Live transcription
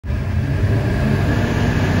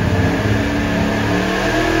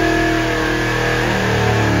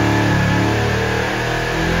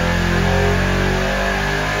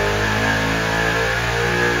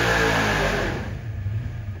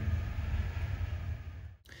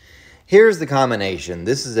Here's the combination.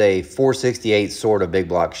 This is a 468 sort of big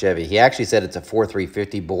block Chevy. He actually said it's a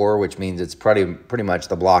 4350 bore, which means it's pretty much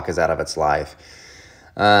the block is out of its life.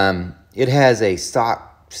 It has a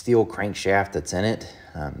stock steel crankshaft that's in it.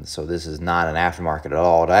 So this is not an aftermarket at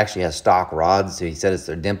all. It actually has stock rods. So he said it's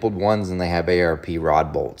their dimpled ones, and they have ARP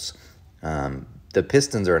rod bolts. The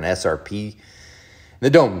pistons are an SRP. The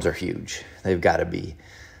domes are huge. They've got to be.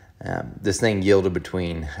 This thing yielded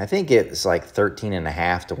between, I think it's like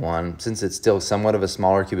 13.5 to 1. Since it's still somewhat of a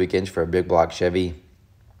smaller cubic inch for a big block Chevy,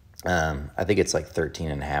 I think it's like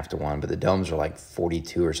 13.5 to 1, but the domes are like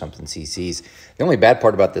 42 or something cc's. The only bad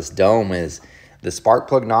part about this dome is the spark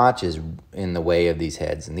plug notch is in the way of these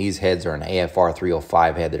heads, and these heads are an AFR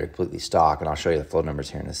 305 head that are completely stock, and I'll show you the flow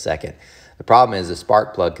numbers here in a second. The problem is the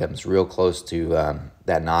spark plug comes real close to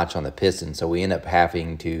that notch on the piston, so we end up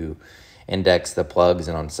having to index the plugs,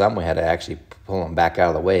 and on some we had to actually pull them back out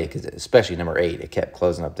of the way, because especially number 8, it kept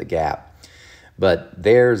closing up the gap. But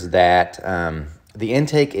there's that. The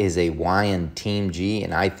intake is a YN Team G,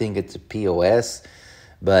 and I think it's a POS,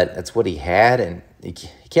 but that's what he had, and you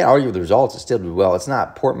can't argue with the results. It still did well. It's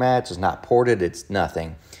not port match, it's not ported, it's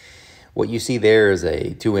nothing. What you see there is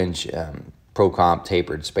a 2-inch Pro Comp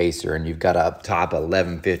tapered spacer, and you've got up top a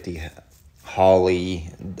 1150 Holley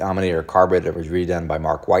Dominator carburetor that was redone by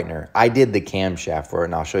Mark Whitener. I did the camshaft for it,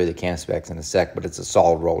 and I'll show you the cam specs in a sec, but it's a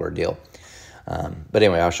solid roller deal. But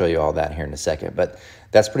anyway, I'll show you all that here in a second. But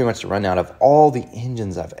that's pretty much the rundown of all the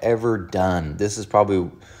engines I've ever done. This is probably,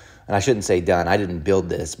 and I shouldn't say done, I didn't build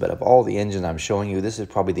this, but of all the engines I'm showing you, this is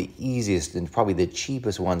probably the easiest and probably the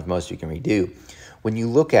cheapest ones most of you can redo. When you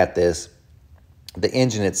look at this, the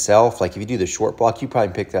engine itself, like if you do the short block, you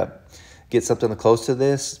probably get something close to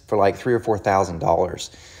this for like $3,000 or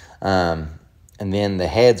 $4,000. And then the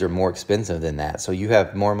heads are more expensive than that. So you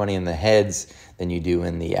have more money in the heads than you do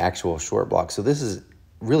in the actual short block. So this is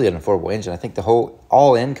really an affordable engine. I think the whole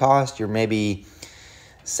all-in cost, you're maybe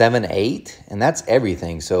 7, 8, and that's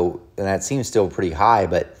everything. So, and that seems still pretty high,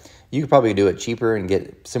 but you could probably do it cheaper and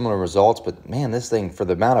get similar results. But man, this thing, for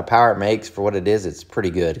the amount of power it makes, for what it is, it's pretty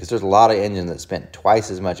good, because there's a lot of engines that spent twice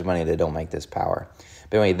as much money that don't make this power.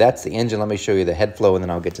 But anyway, that's the engine. Let me show you the head flow, and then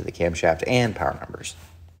I'll get to the camshaft and power numbers.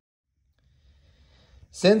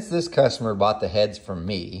 Since this customer bought the heads from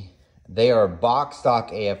me, they are box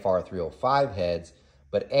stock AFR 305 heads,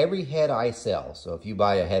 but every head I sell, so if you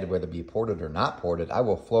buy a head, whether it be ported or not ported, I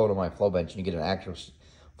will flow it on my flow bench, and you get an actual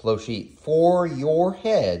flow sheet for your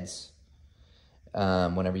heads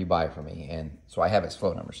whenever you buy from me. And so I have its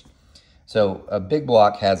flow numbers. So a big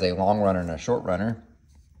block has a long runner and a short runner.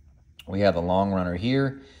 We have the long runner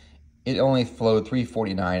here. It only flowed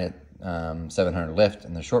 349 at 700 lift,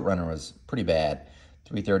 and the short runner was pretty bad,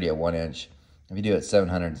 330 at 1 inch. If you do it at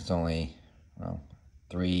 700, it's only, well,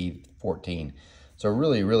 314. So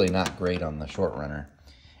really, really not great on the short runner.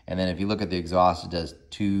 And then if you look at the exhaust, it does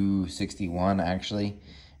 261 actually,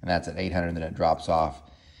 and that's at 800, then it drops off.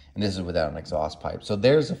 And this is without an exhaust pipe. So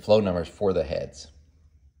there's the flow numbers for the heads.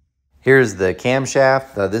 Here's the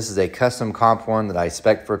camshaft. This is a custom comp one that I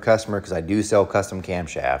spec for a customer, because I do sell custom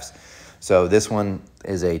camshafts. So this one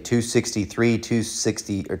is a 263,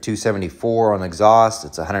 260, or 274 on exhaust.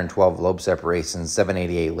 It's 112 lobe separation,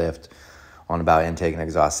 788 lift on about intake and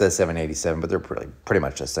exhaust. It says 787, but they're pretty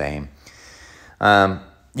much the same.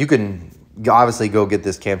 You can obviously go get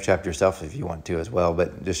this camshaft yourself if you want to as well,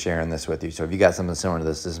 but just sharing this with you. So if you got something similar to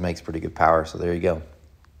this, this makes pretty good power. So there you go.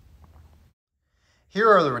 Here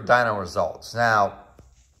are the dyno results. Now,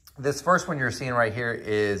 this first one you're seeing right here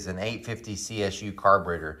is an 850 CSU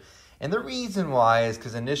carburetor. And the reason why is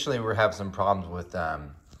because initially we were having some problems with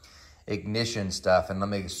ignition stuff. And let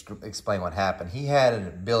me explain what happened. He had a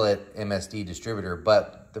billet MSD distributor,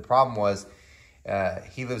 but the problem was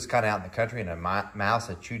he lives kind of out in the country, and a mouse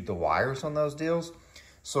had chewed the wires on those deals.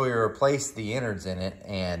 So he replaced the innards in it.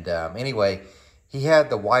 And anyway, he had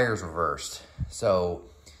the wires reversed. So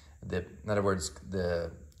in other words,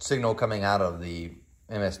 the signal coming out of the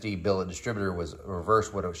MSD billet distributor was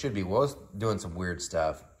reversed what it should be. Well, it was doing some weird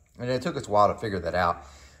stuff, and it took us a while to figure that out.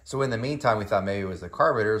 So in the meantime, we thought maybe it was the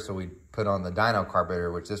carburetor, so we put on the dyno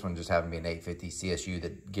carburetor, which this one just happened to be an 850 CSU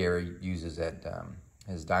that Gary uses at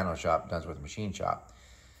his dyno shop, does with a machine shop.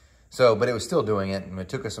 So, but it was still doing it, and it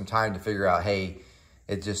took us some time to figure out, hey,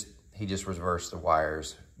 he just reversed the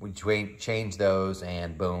wires. We changed those,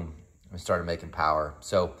 and boom, we started making power.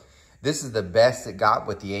 So this is the best it got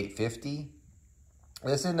with the 850.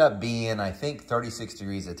 This ended up being, I think, 36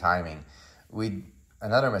 degrees of timing.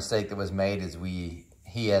 Another mistake that was made is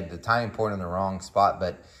he had the timing point in the wrong spot,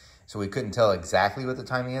 so we couldn't tell exactly what the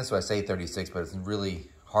timing is. So I say 36, but it's really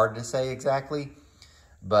hard to say exactly.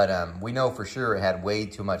 But we know for sure it had way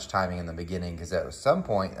too much timing in the beginning, because at some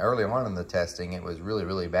point early on in the testing, it was really,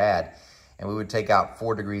 really bad. And we would take out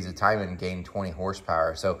 4 degrees of timing and gain 20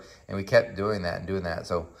 horsepower. So, and we kept doing that and doing that.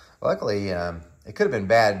 So luckily, it could have been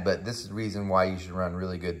bad, but this is the reason why you should run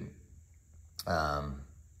really good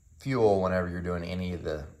fuel whenever you're doing any of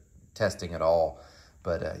the testing at all.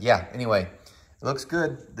 But yeah, anyway, it looks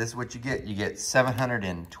good. This is what you get. You get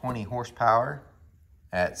 720 horsepower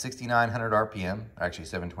at 6,900 RPM, actually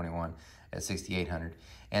 721 at 6,800.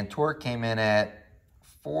 And torque came in at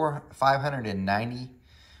 590.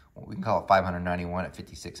 We can call it 591 at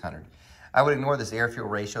 5,600. I would ignore this air-fuel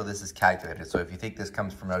ratio. This is calculated. So if you think this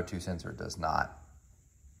comes from an O2 sensor, it does not.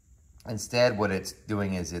 Instead, what it's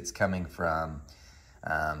doing is it's coming from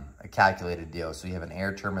a calculated deal. So you have an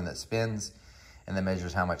air turbine that spins and that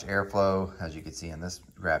measures how much airflow. As you can see in this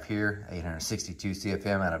graph here, 862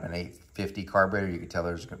 CFM out of an 850 carburetor. You can tell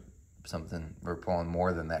there's something, we're pulling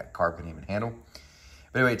more than that carb can even handle.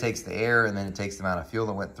 But anyway, it takes the air, and then it takes the amount of fuel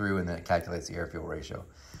that went through, and then it calculates the air-fuel ratio.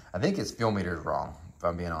 I think its fuel meter is wrong, if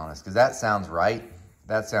I'm being honest, because that sounds right.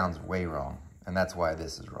 That sounds way wrong, and that's why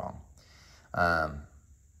this is wrong.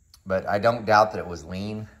 But I don't doubt that it was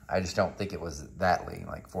lean. I just don't think it was that lean,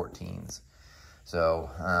 like 14s. So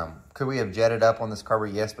could we have jetted up on this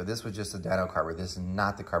carburetor? Yes, but this was just a dyno carburetor. This is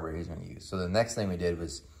not the carburetor he's going to use. So the next thing we did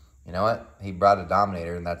was, you know what? He brought a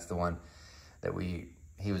Dominator, and that's the one that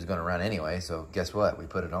he was going to run anyway. So guess what? We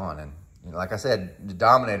put it on, and you know, like I said, the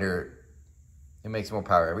Dominator, it makes more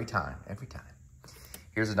power every time. Every time.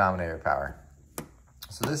 Here's the Dominator power.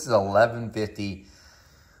 So this is 1150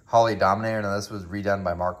 Holley Dominator. Now this was redone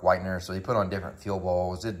by Mark Whitener. So he put on different fuel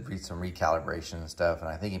bowls, did some recalibration and stuff, and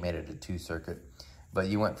I think he made it a 2-circuit. But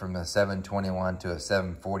you went from a 721 to a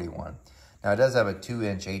 741. Now it does have a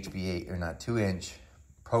 2-inch HV8, or not 2-inch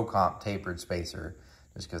Pro Comp tapered spacer,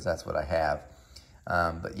 just because that's what I have.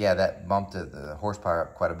 But yeah, that bumped the horsepower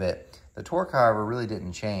up quite a bit. The torque, however, really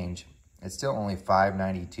didn't change. It's still only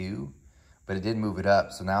 592, but it did move it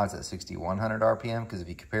up. So now it's at 6,100 RPM, because if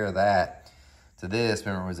you compare that to this,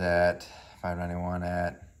 remember it was at 591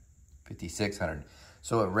 at 5,600.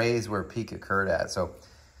 So it raised where peak occurred at. So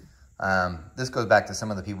this goes back to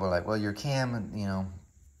some of the people who are like, well, your cam, you know,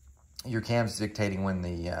 your cam's dictating when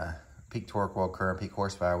the peak torque will occur and peak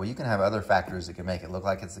horsepower. Well, you can have other factors that can make it look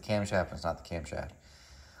like it's the camshaft, and it's not the camshaft.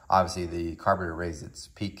 Obviously, the carburetor raised its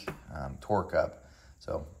peak torque up,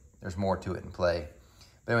 so there's more to it in play.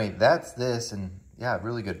 But anyway, that's this, and yeah,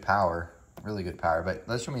 really good power, really good power. But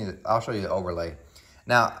I'll show you the overlay.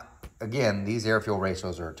 Now, again, these air-fuel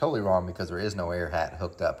ratios are totally wrong because there is no air hat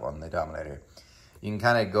hooked up on the Dominator. You can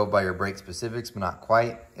kind of go by your brake specifics, but not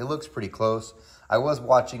quite. It looks pretty close. I was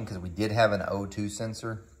watching, because we did have an O2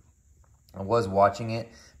 sensor. I was watching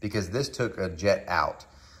it because this took a jet out.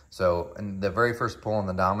 So in the very first pull on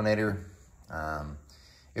the Dominator,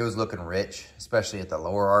 it was looking rich, especially at the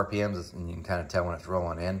lower RPMs, and you can kind of tell when it's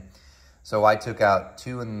rolling in. So I took out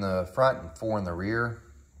 2 in the front and 4 in the rear,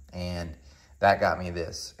 and that got me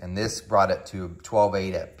this. And this brought it to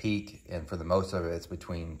 12.8 at peak, and for the most of it, it's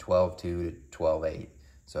between 12.2 to 12.8.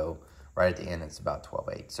 So right at the end, it's about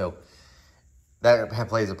 12.8. So that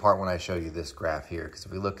plays a part when I show you this graph here, because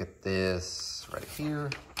if we look at this right here,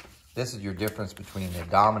 this is your difference between the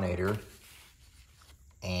Dominator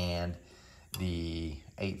and the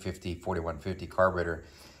 850 4150 carburetor.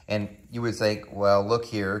 And you would think, well, look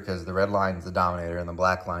here, because the red line's the Dominator and the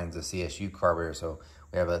black line's the CSU carburetor. So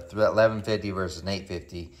we have a 1150 versus an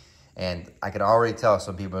 850. And I can already tell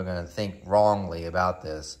some people are going to think wrongly about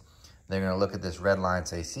this. They're going to look at this red line and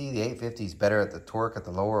say, see, the 850 is better at the torque at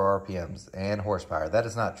the lower RPMs and horsepower. That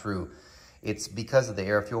is not true. It's because of the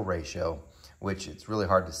air-fuel ratio, which it's really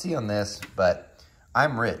hard to see on this, but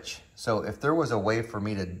I'm rich. So if there was a way for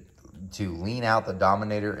me to lean out the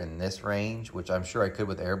Dominator in this range, which I'm sure I could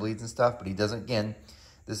with air bleeds and stuff, but he doesn't. Again,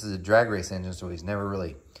 this is a drag race engine, so he's never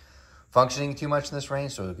really functioning too much in this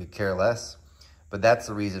range, so he could care less. But that's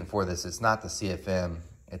the reason for this. It's not the CFM.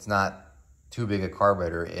 It's not too big a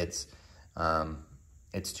carburetor. It's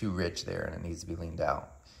too rich there, and it needs to be leaned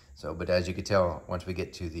out. So, but as you can tell, once we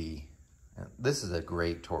get to the, this is a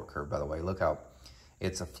great torque curve, by the way. Look how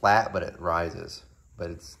it's a flat, but it rises. But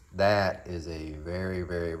that is a very,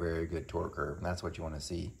 very, very good torque curve, and that's what you want to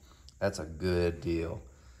see. That's a good deal.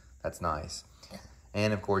 That's nice.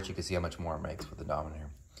 And of course, you can see how much more it makes with the Dominator.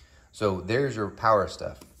 So there's your power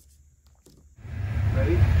stuff.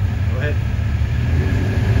 Ready? Go ahead.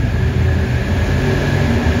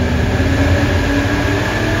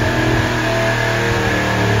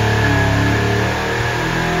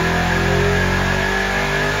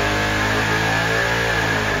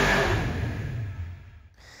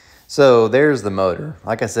 So So there's the motor.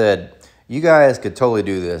 Like I said, you guys could totally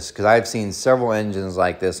do this because I've seen several engines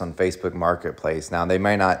like this on Facebook Marketplace. Now, they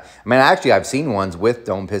may not, I mean, actually, I've seen ones with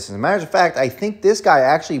dome pistons. As a matter of fact, I think this guy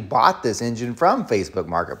actually bought this engine from Facebook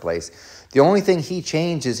Marketplace. The only thing he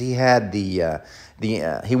changed is he had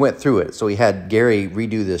he went through it. So he had Gary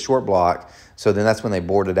redo the short block. So then that's when they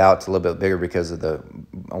bored it out to a little bit bigger because of the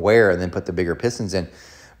wear and then put the bigger pistons in.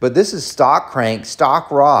 But this is stock crank, stock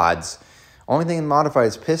rods. Only thing modified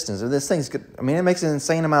is pistons. And this thing's good. I mean, it makes an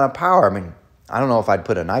insane amount of power. I mean, I don't know if I'd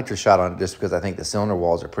put a nitro shot on it just because I think the cylinder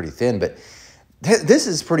walls are pretty thin, but this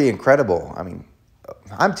is pretty incredible. I mean,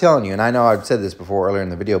 I'm telling you, and I know I've said this before earlier in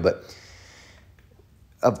the video, but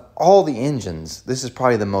of all the engines, this is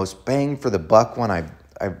probably the most bang for the buck one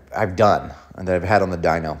I've done and that I've had on the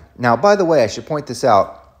dyno. Now, by the way, I should point this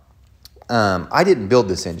out. I didn't build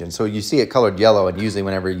this engine, so you see it colored yellow, and usually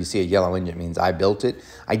whenever you see a yellow engine, it means I built it.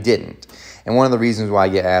 I didn't. And one of the reasons why I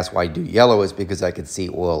get asked why I do yellow is because I could see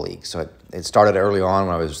oil leaks. So it started early on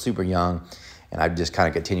when I was super young, and I've just kind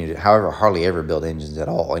of continued it. However, hardly ever build engines at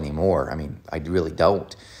all anymore. I mean, I really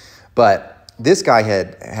don't. But this guy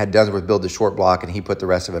had Dunsworth build the short block, and he put the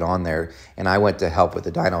rest of it on there, and I went to help with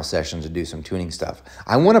the dyno sessions to do some tuning stuff.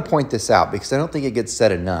 I want to point this out because I don't think it gets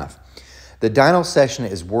said enough. The dyno session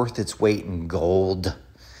is worth its weight in gold.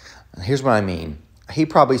 Here's what I mean. He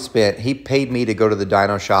paid me to go to the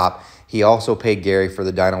dyno shop. He also paid Gary for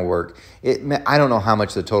the dyno work. I don't know how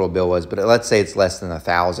much the total bill was, but let's say it's less than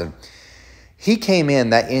 $1,000. He came in,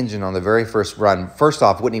 that engine on the very first run, first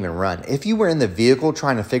off, wouldn't even run. If you were in the vehicle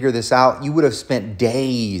trying to figure this out, you would have spent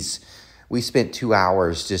days. We spent 2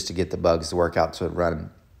 hours just to get the bugs to work out so it run.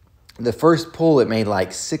 The first pull, it made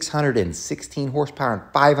like 616 horsepower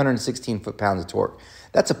and 516 foot-pounds of torque.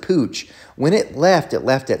 That's a pooch. When it left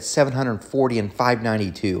at 740 and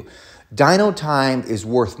 592. Dyno time is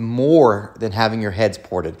worth more than having your heads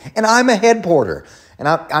ported. And I'm a head porter. And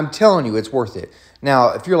I'm telling you, it's worth it. Now,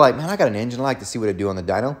 if you're like, man, I got an engine, I'd like to see what it do on the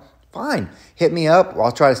dyno. Fine. Hit me up.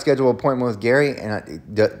 I'll try to schedule an appointment with Gary,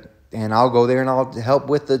 and I'll go there and I'll help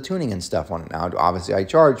with the tuning and stuff on it. Now, obviously, I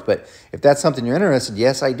charge, but if that's something you're interested in,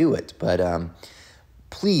 yes, I do it. But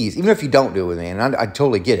please, even if you don't do it with me, and I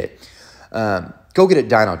totally get it, go get it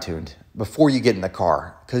dyno tuned before you get in the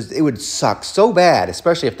car, because it would suck so bad,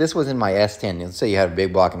 especially if this was in my S10. Let's say you had a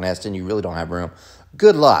big block in S10, you really don't have room.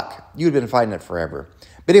 Good luck. You'd been fighting it forever.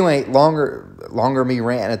 But anyway, longer me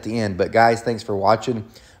ranting at the end. But guys, thanks for watching.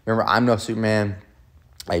 Remember, I'm no Superman.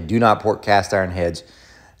 I do not port cast iron heads.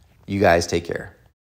 You guys take care.